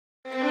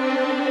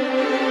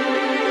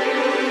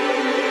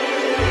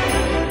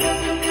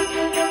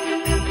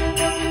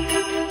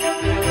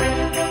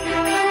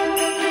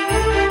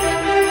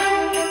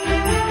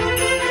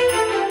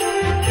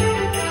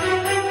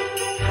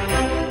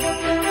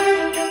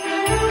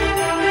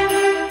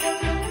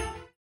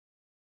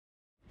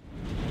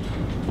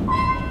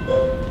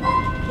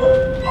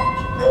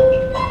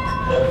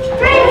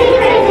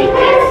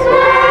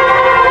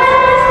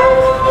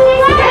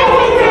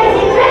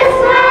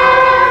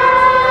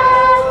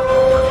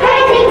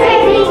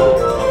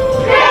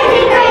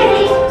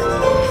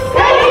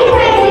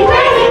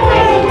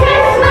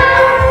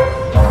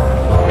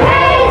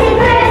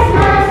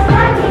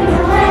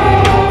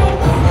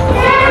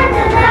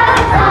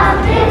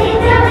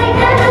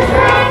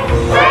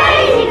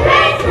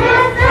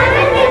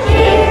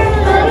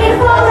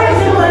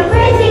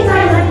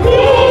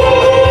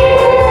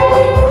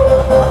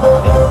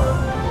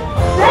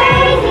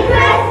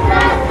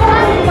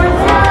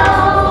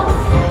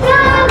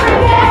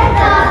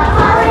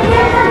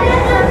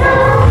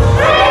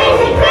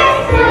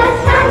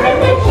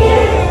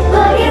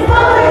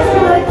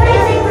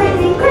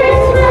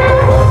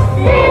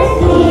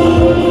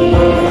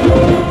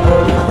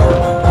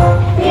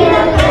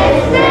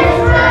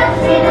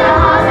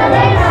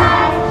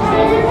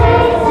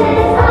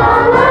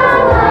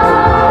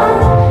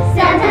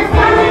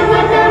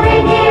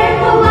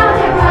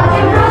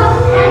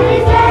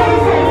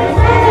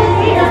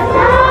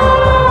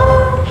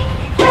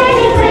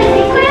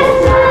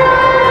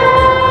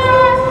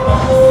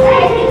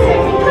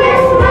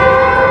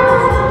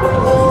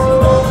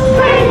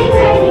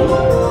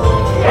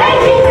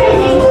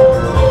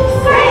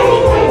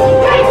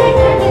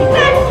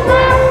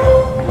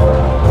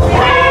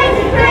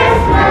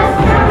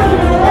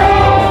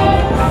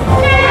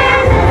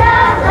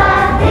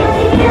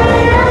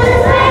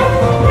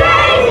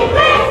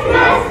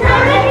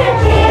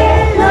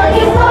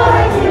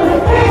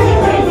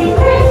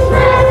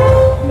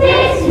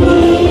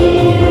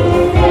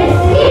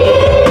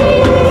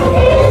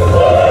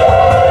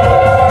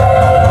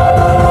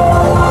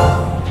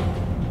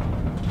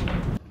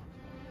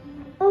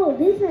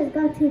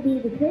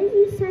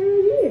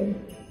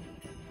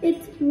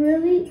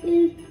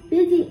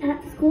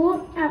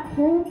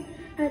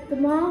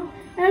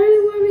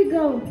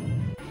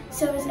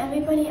So is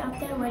everybody out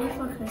there ready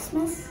for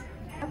Christmas?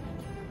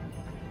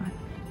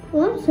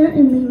 Well, I'm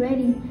certainly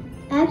ready.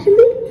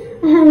 Actually,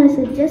 I have a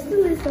suggested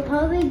list of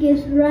holiday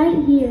gifts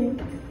right here.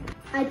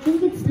 I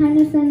think it's time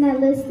to send that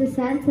list to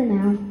Santa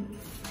now.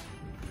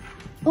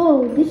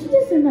 Oh, this is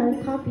just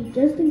another copy,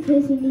 just in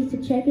case he needs to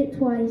check it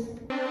twice.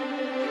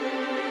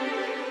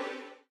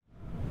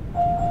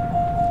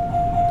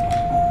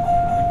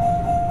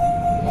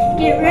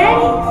 Get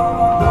ready!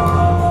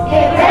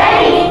 Get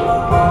ready!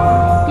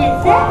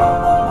 Get set!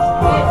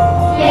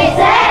 Get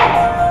set!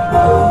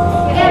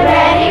 Get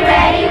ready,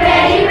 ready,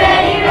 ready,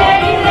 ready,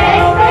 ready,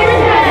 ready for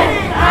Christmas!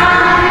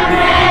 I'm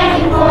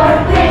ready for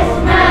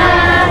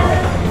Christmas!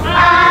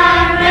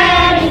 I'm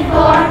ready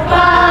for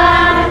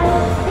fun!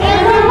 In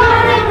the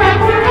morning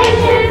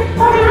preparation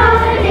for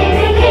holiday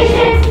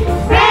vacation.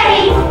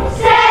 Ready,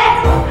 set,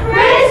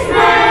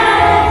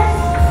 Christmas!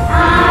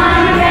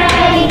 I'm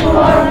ready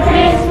for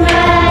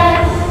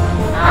Christmas!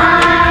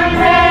 I'm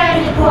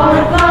ready for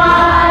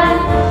fun!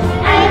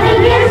 And the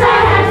gifts I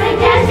have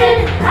suggested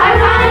are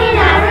kind and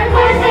I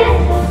requested.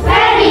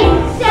 Ready,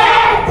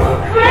 set,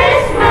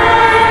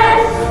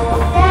 Christmas!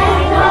 Deck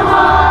the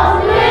halls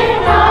with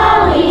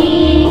holly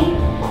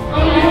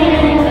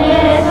and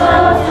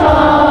mistletoe.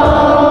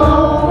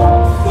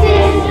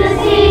 'Tis the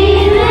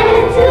season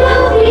to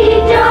be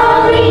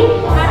jolly.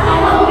 I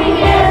hope we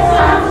get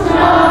some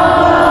snow.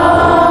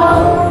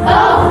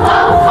 Ho, ho,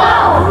 ho!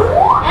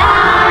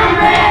 I'm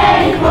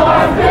ready for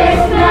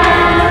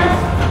Christmas.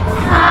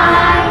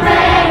 I'm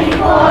ready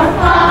for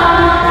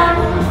fun.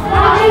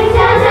 Watching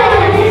Santa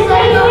and his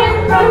Lego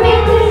from me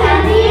to San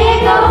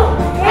Diego.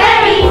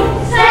 Ready,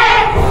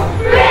 set,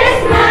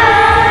 Christmas!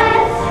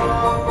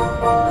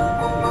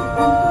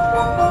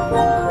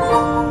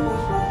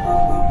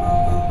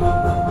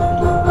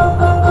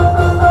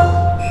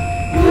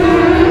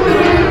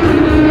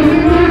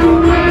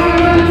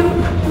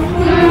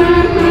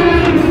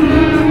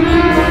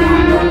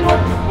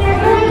 Here's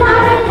my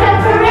modern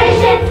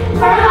preparation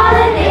for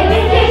holiday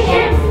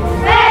vacation.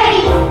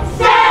 Ready,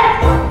 set,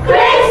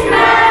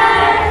 Christmas!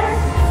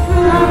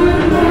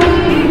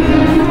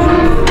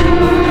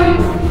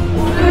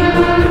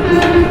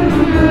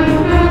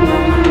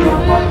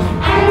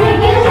 And the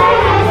gifts I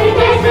have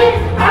suggested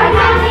are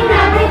kindly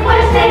not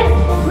requested.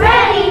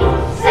 Ready,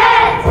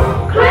 set,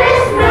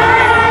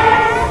 Christmas!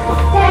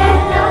 Deck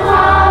the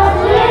halls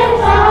with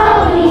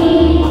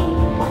holly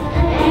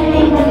and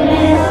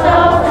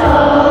mistletoe.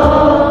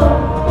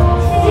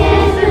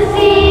 'Tis the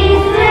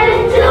season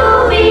to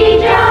be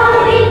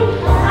jolly.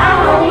 I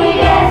hope we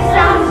get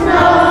some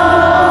snow.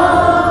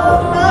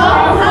 Ho,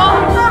 ho,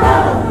 ho!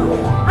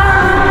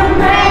 I'm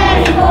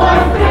ready for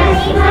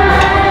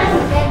Christmas.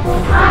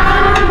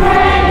 I'm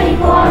ready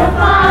for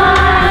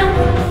fun.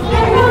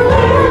 Yes, I'm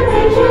little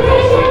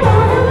vacation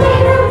on a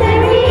little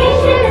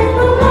variation. It's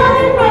the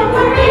modern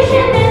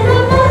preparation. It's the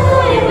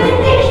muscle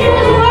invitation.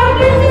 It's our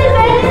Christmas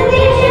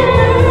presentation.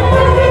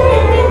 Our Christmas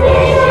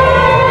invitation.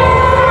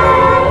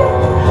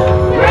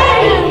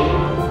 Ready,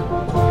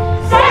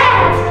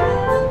 set,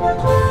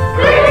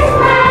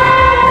 Christmas,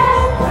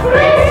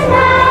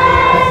 Christmas,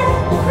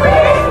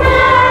 Christmas.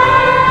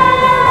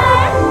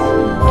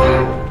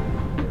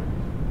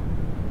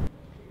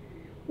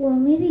 Well,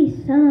 maybe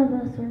some of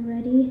us are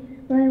ready,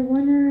 but I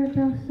wonder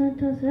about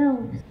Santa's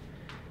elves.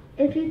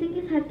 If you think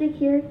it's hectic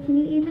here, can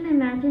you even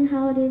imagine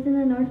how it is in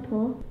the North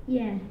Pole?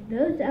 Yeah,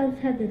 those elves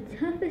have the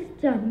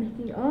toughest job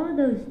making all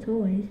those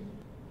toys.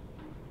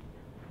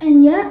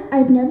 And yet,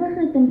 I've never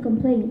heard them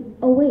complain.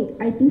 Oh wait,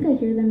 I think I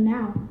hear them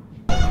now.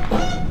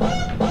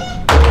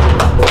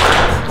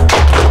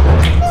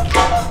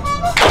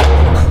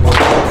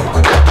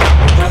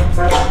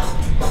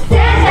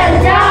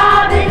 Santa's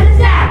job is a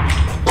snack.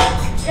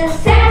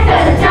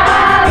 Santa's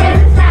job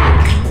is a snack.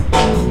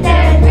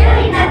 There's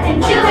really nothing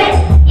to it,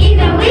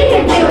 even we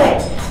can do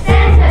it.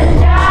 Santa's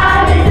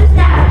job is a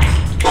snack.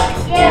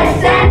 Yes,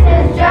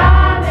 Santa's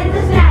job is a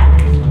snack.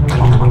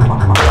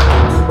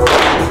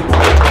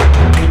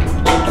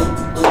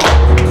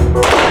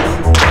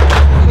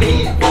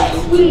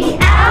 We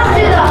out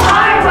do the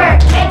hard work,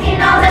 making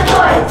all the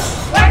toys,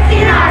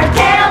 working our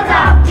tails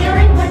off,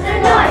 dealing with the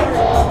noise.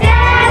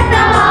 Deck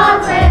the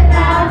halls with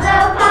boughs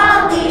of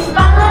holly,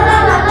 la la la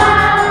la la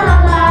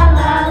la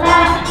la la.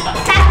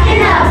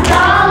 Packing up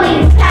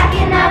dollies,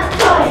 packing up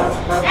toys,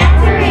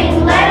 answering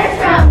letters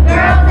from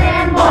girls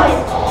and boys.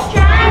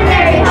 Trying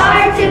very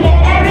hard to get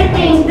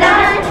everything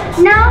done.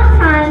 No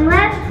time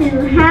left to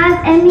have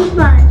any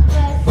fun.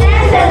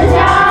 Santa's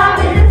job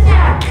is a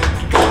snack.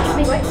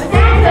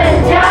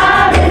 Santa's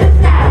job is a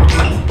snack.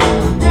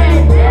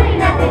 There's really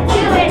nothing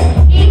to it,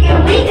 even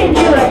we can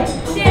do it.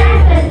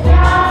 Santa's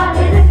job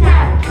is a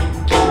snack.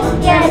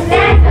 Yes,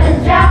 Santa's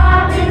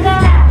job is a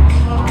snack.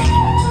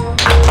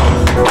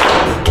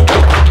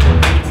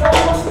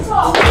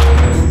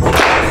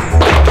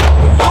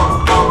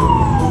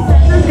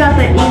 Santa's got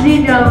the easy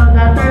job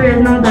that there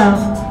is no doubt.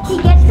 He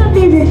gets to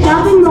visit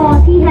shopping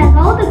malls, he has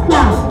all the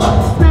clout.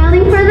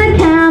 Smiling for the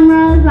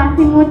cameras,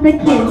 laughing with the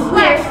kids.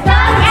 We're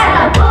stuck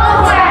at the pool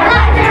where our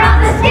lights are on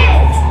the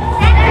skids.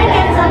 Santa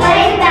gets a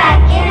lay back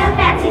in a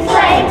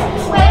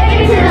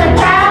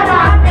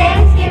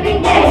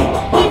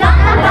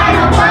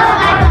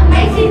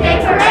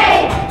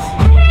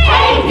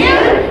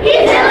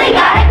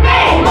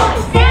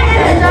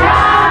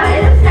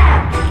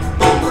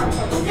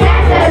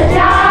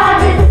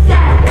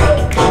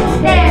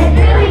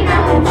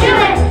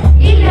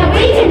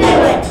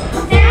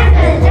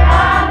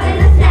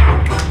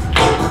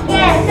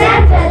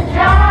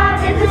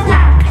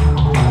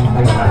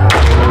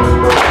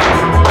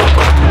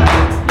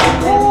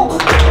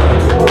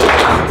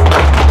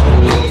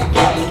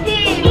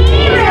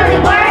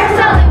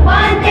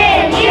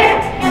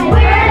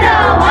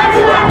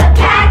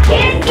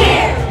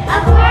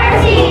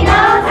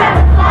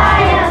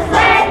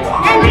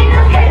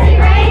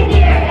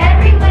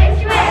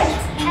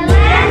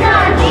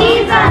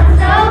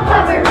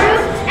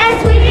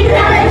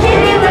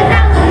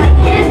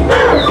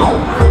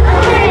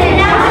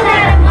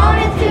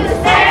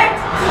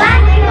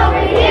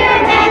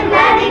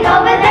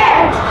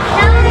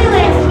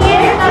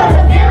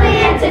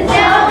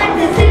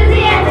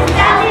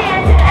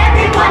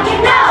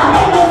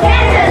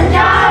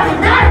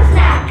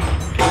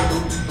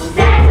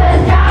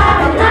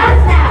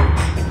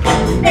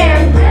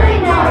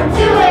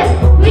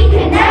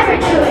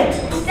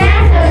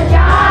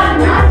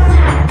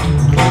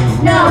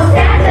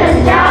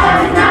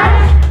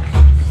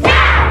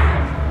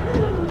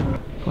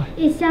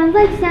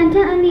like Santa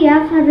and the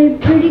elves have a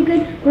pretty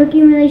good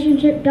working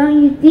relationship,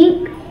 don't you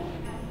think?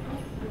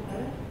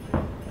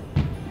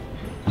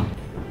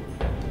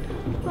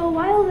 Well,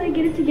 while they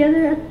get it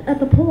together at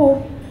the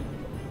pole,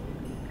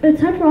 it's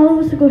time for all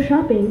of us to go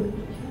shopping.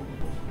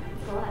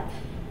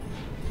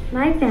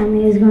 My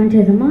family is going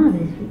to the mall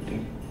this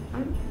weekend.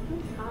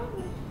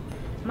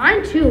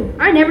 Mine too.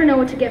 I never know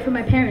what to get for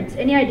my parents.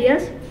 Any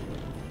ideas?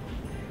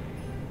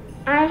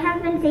 I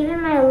have been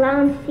saving my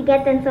allowance to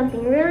get them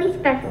something really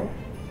special.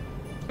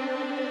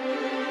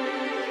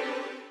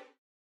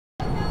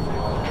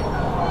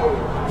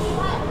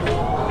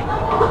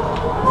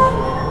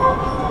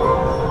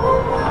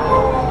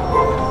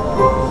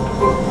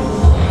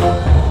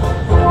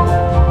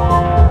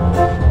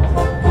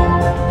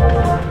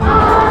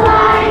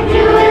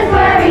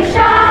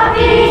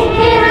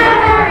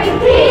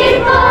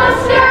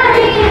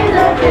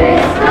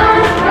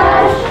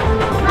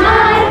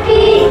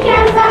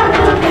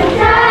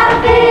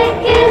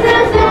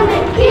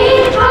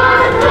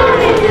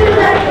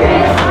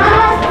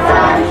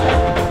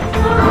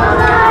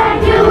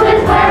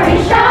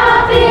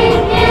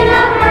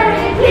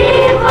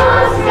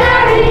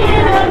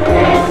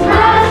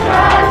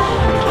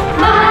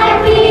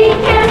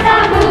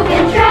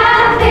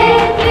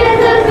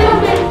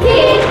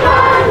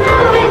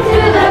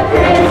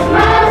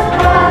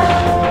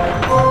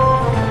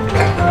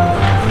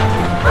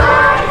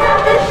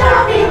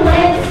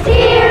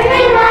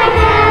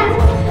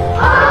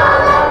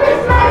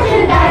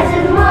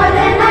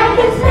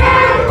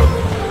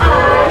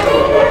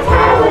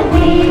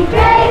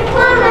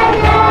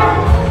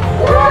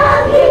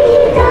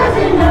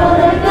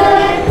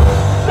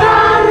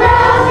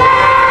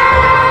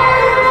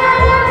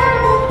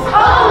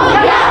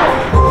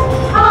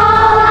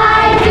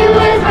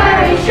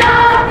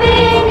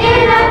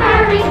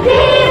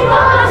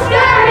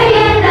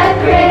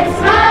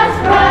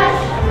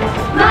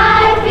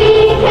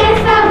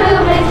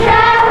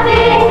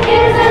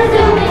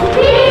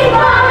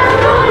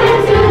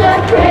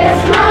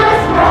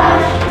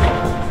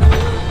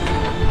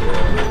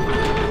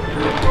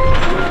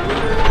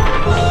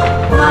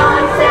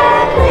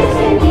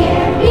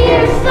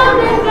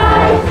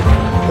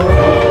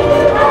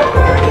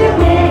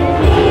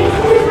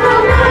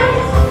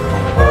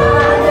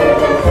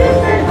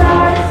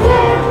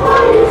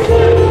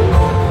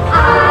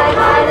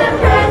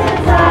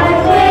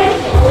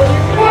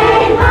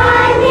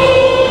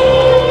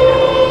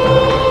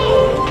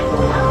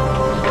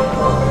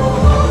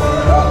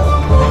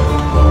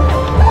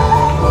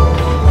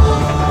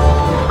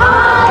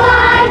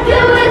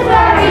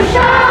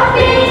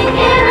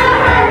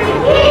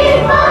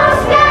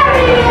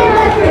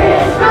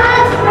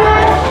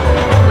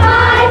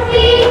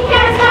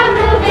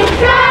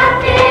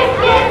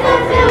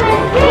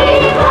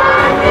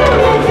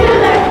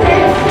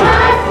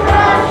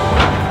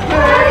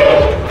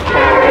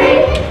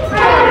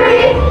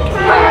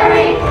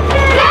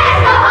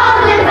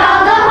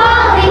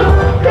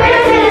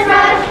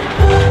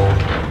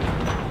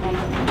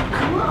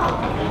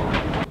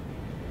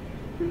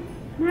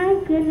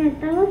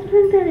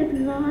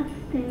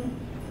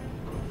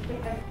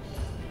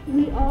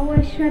 We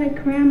always try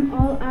to cram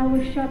all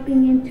our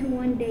shopping into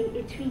one day.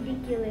 It's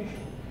ridiculous.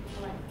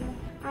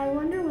 I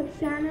wonder what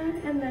Santa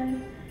and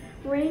the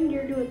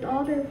reindeer do with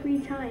all their free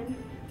time.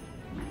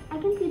 I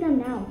can see them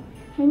now,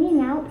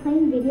 hanging out,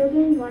 playing video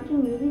games,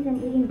 watching movies, and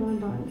eating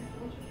bonbons.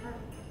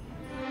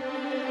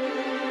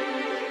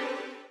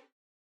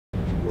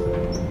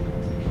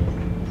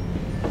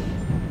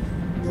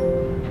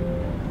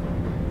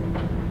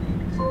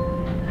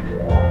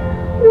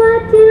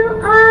 What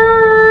do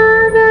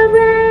all the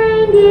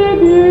reindeer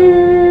do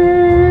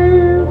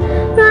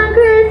from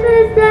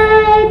Christmas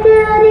Day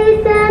till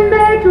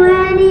December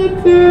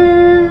 22?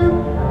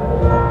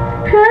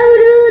 How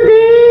do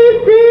they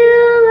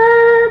fill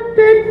up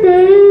the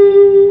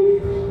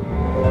days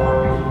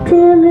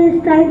till it's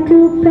time to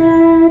pass?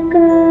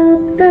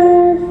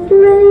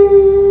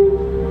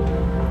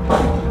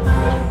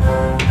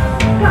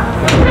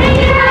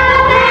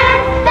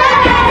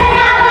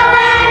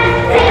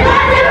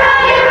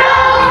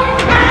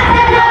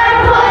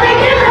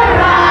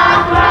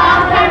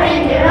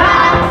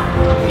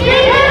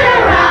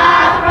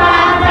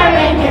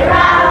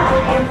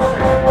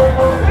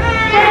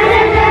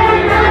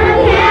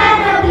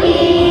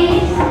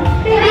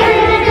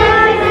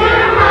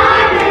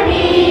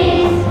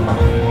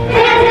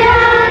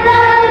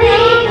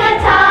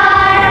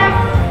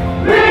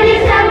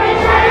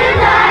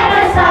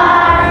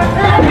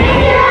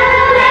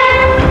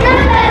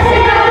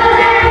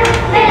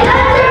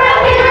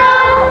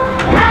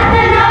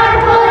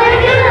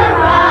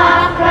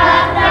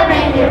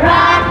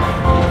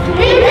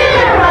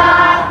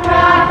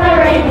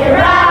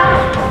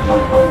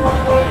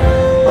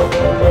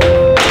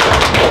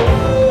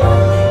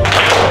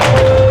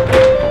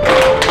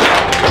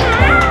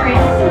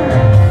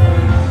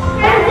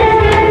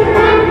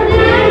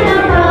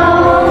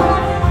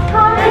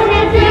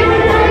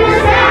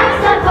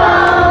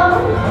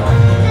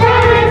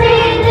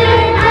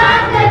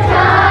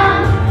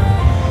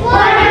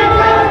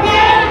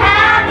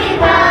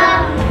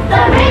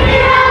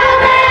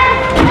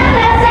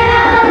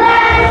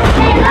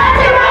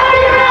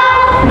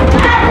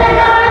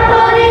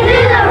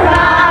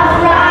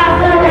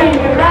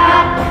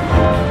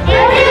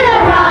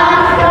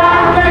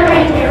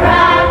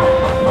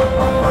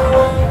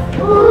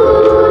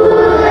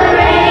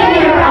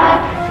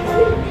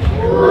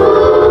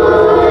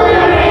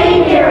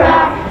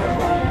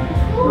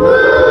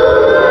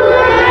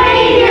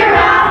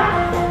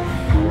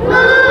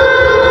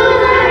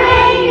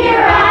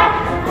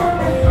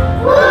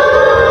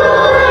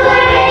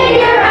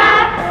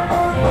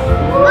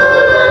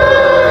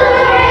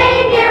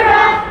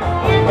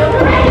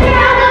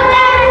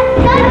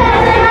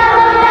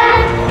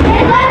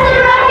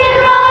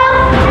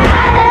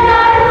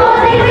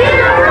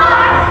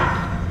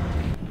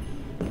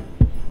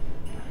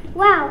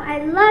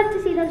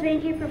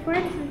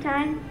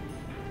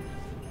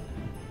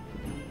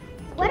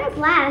 a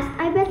blast.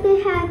 I bet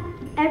they have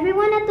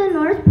everyone at the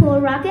North Pole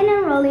rocking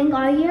and rolling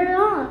all year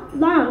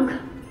long.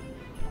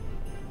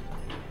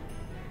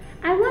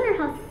 I wonder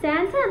how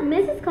Santa,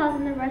 Mrs. Claus,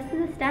 and the rest of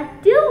the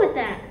staff deal with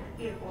that.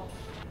 Beautiful.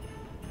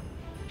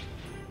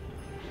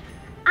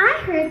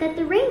 I heard that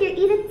the reindeer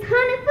eat a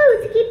ton of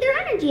food to keep their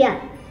energy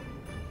up.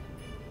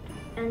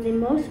 And they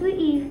mostly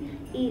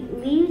eat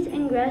leaves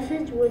and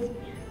grasses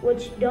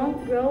which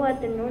don't grow at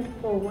the North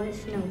Pole when it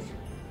snows.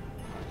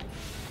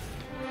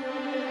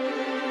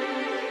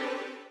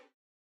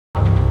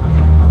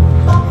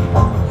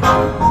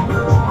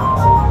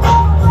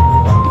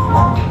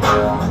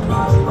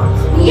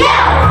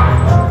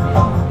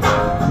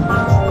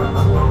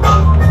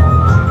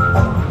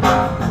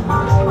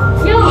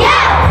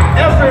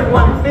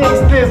 Everyone thinks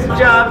this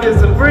job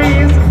is a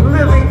breeze,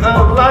 living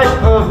a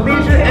life of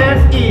leisure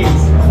and ease.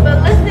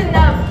 But listen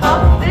up,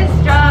 folks, this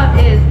job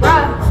is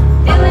rough.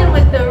 Dealing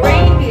with the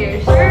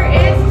reindeer sure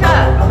is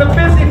tough. The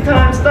busy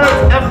time starts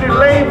after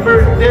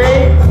Labor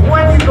Day.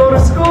 When you go to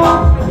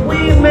school,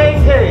 we make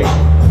hay.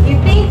 You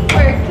think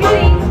we're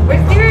kidding?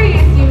 We're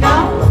serious, you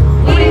know.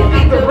 We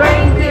feed the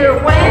reindeer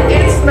when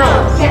it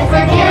snows. Yes,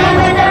 we're dealing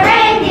with the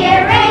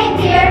reindeer,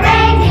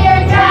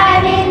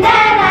 driving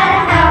them out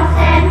of house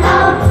and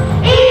home.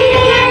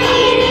 Eating and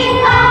eating,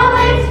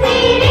 always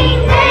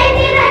feeding. They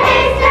need a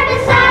haystack the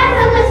size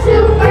of the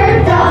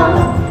Superdome.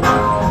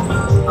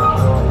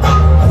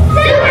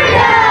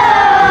 Superdome,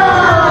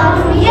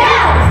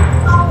 yeah!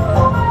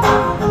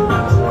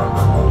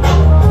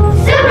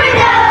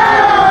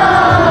 Superdome,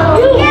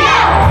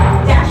 yeah!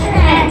 Dasher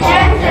and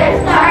Dancer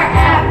start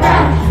at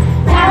brunch.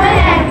 Rabbit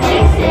and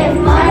Vixen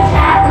munch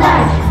at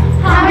lunch.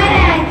 Comet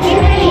and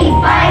Cutie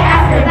bite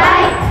after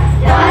bite.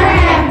 Donner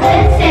and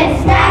Blitzen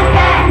snack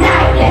at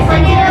night. Yes,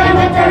 we're dealing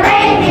with the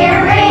reindeer,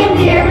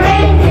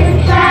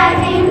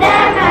 driving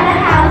them out of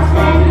house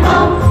and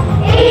home.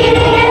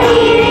 Eating and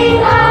eating,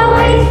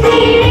 always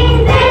feeding.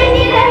 They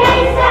need a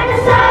haystack the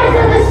size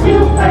of the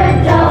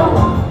Superdome.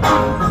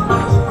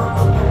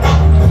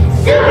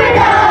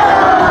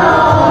 Superdome,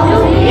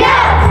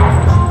 yeah!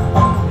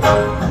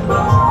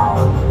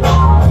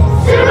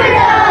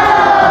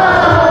 Superdome,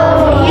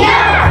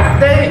 yeah!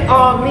 They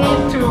all need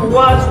to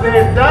watch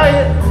their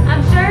diet.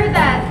 I'm sure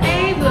that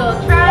they will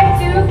try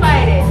to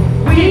fight it.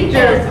 We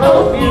just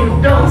hope you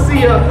don't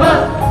see a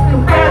hut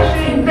come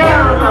crashing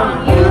down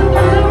on You through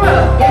the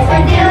roof. Yes,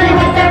 we're dealing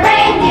with the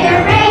reindeer,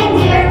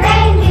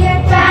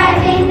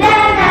 driving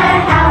them out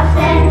of house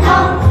and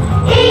home.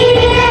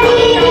 Eating and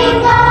eating,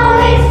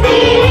 always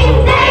feeding.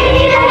 They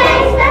need a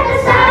haystack the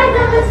size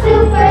of the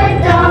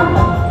Superdome.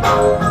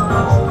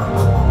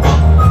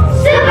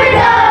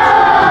 Superdome,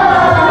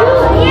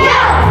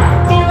 yeah!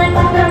 Dealing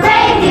with the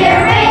reindeer,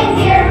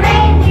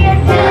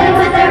 dealing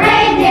with the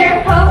reindeer,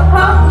 ho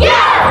ho,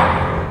 yeah!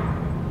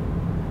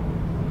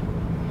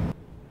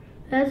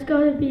 That's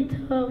gotta be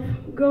tough,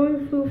 growing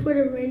food for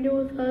the reindeer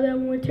with all that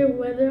winter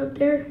weather up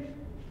there.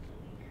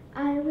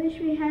 I wish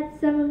we had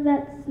some of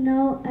that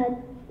snow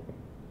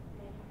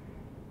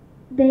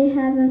they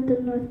have at the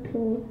North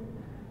Pole.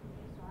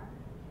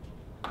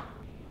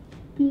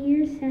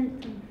 Dear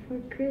Santa, for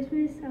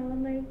Christmas I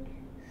would like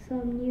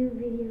some new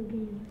video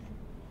games.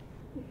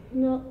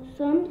 No,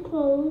 some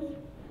clothes,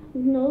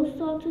 no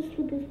salted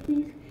slippers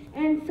please,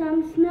 and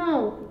some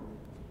snow.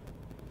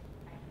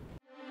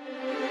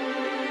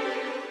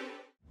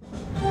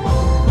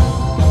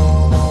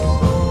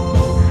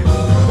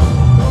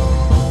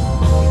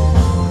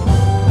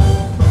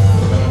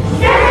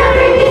 Santa,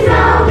 bring me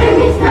snow, bring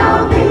me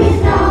snow, bring me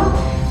snow.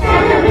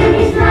 Santa, bring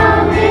me snow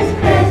this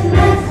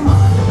Christmas.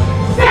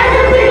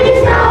 Santa, bring me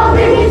snow,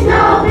 bring me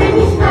snow, bring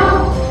me snow.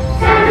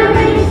 Santa,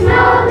 bring me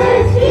snow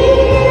this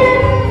year.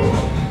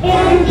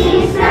 In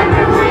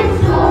December when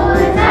school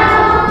is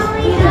out,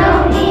 you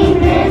don't need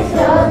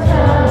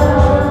mistletoe.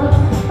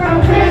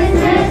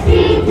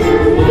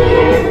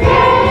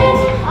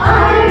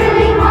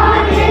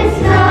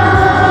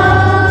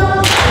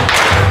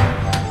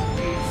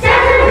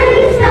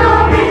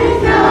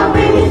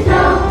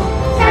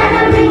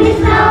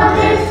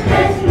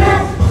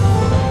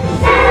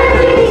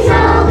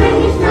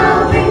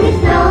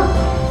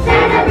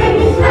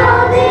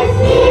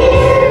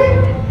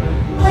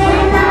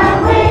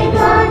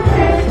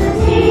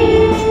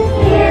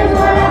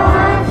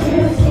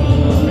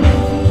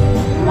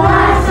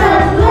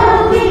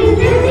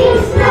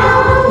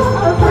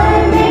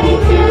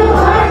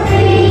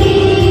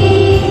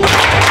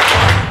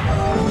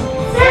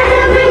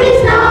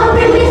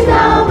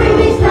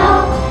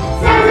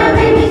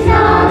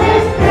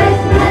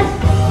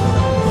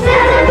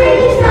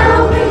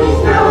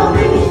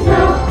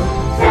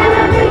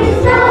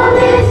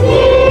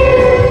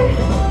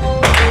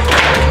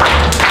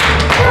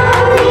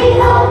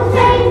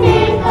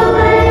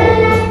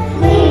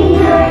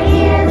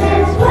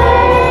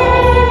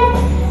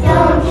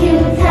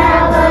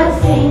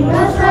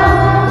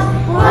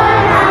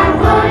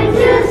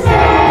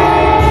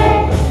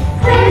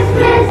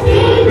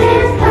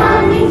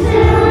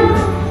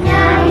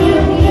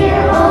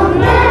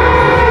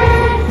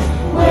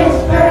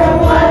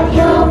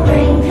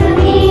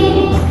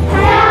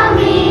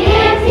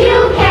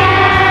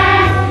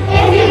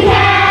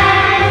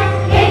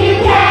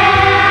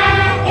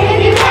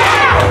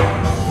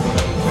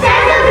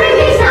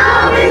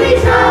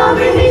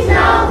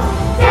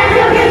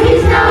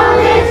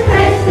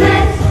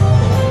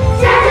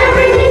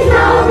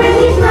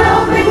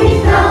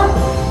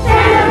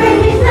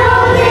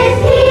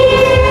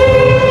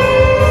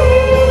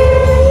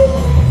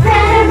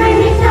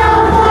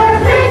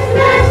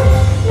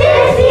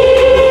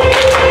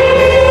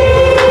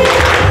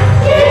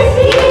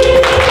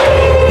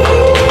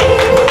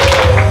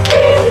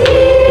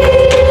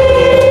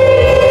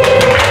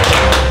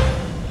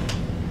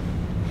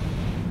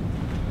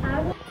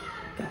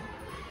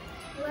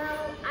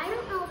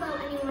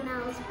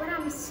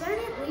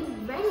 certainly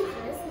ready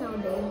for a snow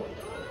day.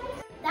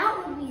 That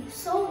would be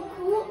so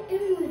cool,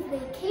 even with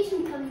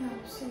vacation coming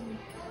up soon.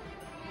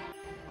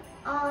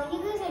 Oh, you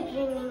guys are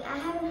dreaming. I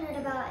haven't heard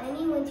about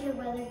any winter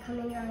weather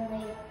coming our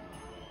way.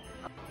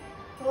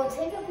 Well,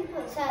 take a peek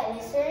outside.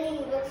 It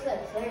certainly looks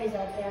like fairies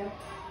out there.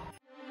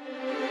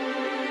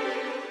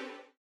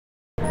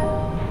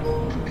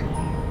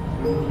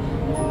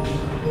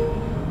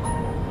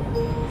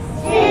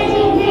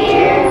 Sitting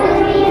here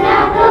looking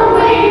out the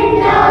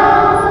window,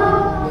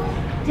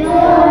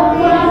 don't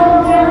think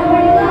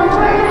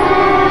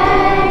overhead,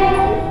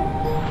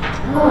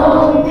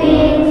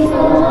 hoping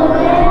school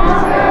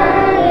gets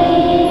early.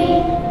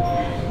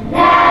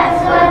 That's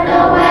what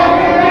the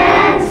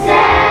weatherman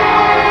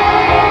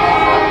said.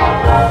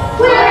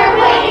 We're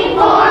waiting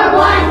for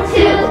 1,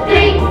 2,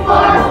 3, 4,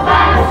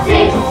 5,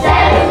 6,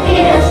 7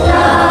 feet of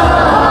snow.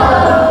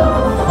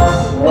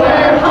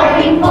 We're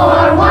hoping for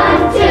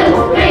 1, 2,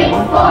 3,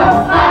 4,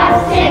 5,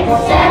 6,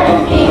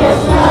 7 feet of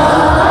snow.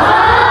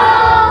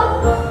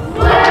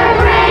 We're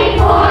ready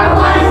for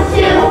 1,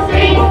 2,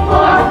 3,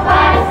 4,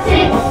 5,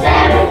 6,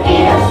 7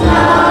 feet of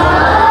snow.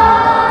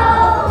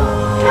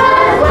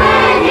 'Cause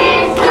when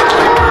it's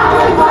snowing, all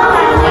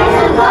we're going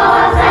to go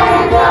outside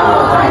and go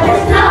under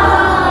snow.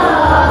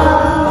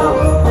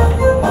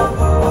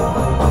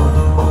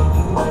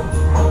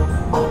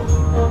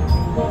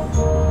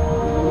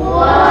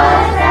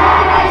 What's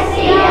that I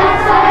see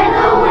outside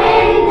the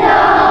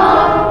window?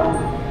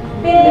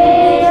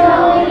 Big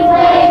snowy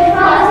flakes,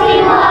 frosty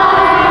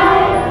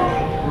white.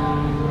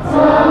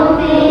 Don't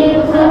think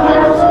look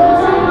up till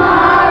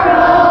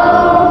tomorrow.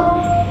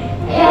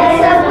 It's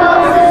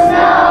supposed to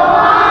snow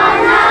all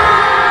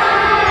night.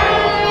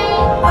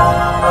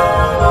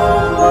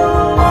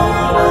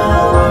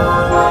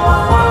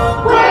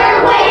 We're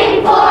waiting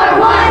for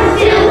 1,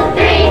 2,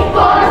 3,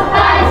 4,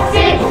 5,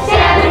 6,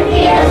 7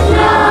 feet of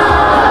snow.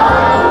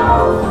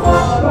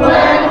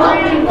 We're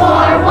hoping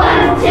for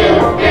 1, 2,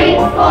 3,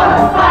 4,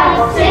 5,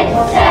 6,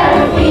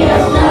 7 feet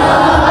of snow.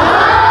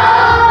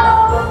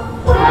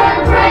 We're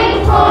praying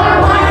for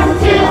 1,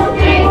 2,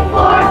 3,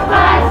 4,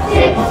 5,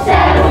 6,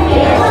 7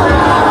 feet of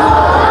snow.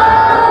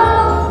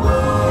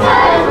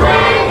 'Cause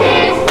when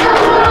it's snow,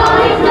 we're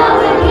always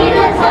going to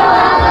the toe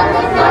out of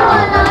the snow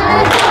and on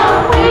the snow.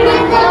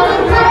 Even though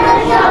it's not a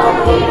show,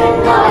 even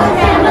though it's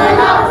down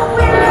below,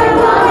 we're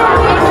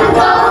going to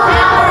go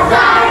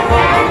outside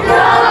and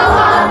throw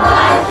a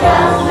bunch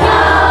of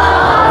snow.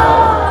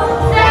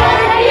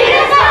 7 feet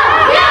of snow,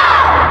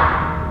 yeah!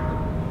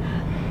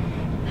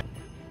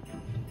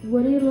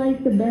 What do you like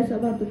the best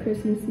about the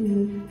Christmas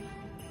season?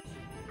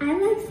 I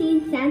like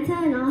seeing Santa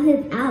and all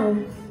his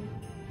elves.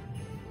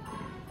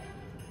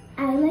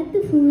 I like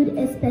the food,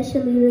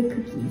 especially the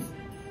cookies.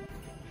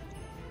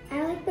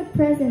 I like the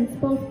presents,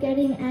 both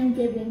getting and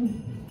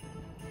giving.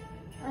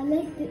 I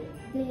like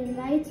the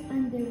lights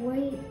and the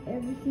way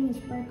everything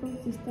sparkles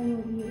this time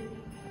of year.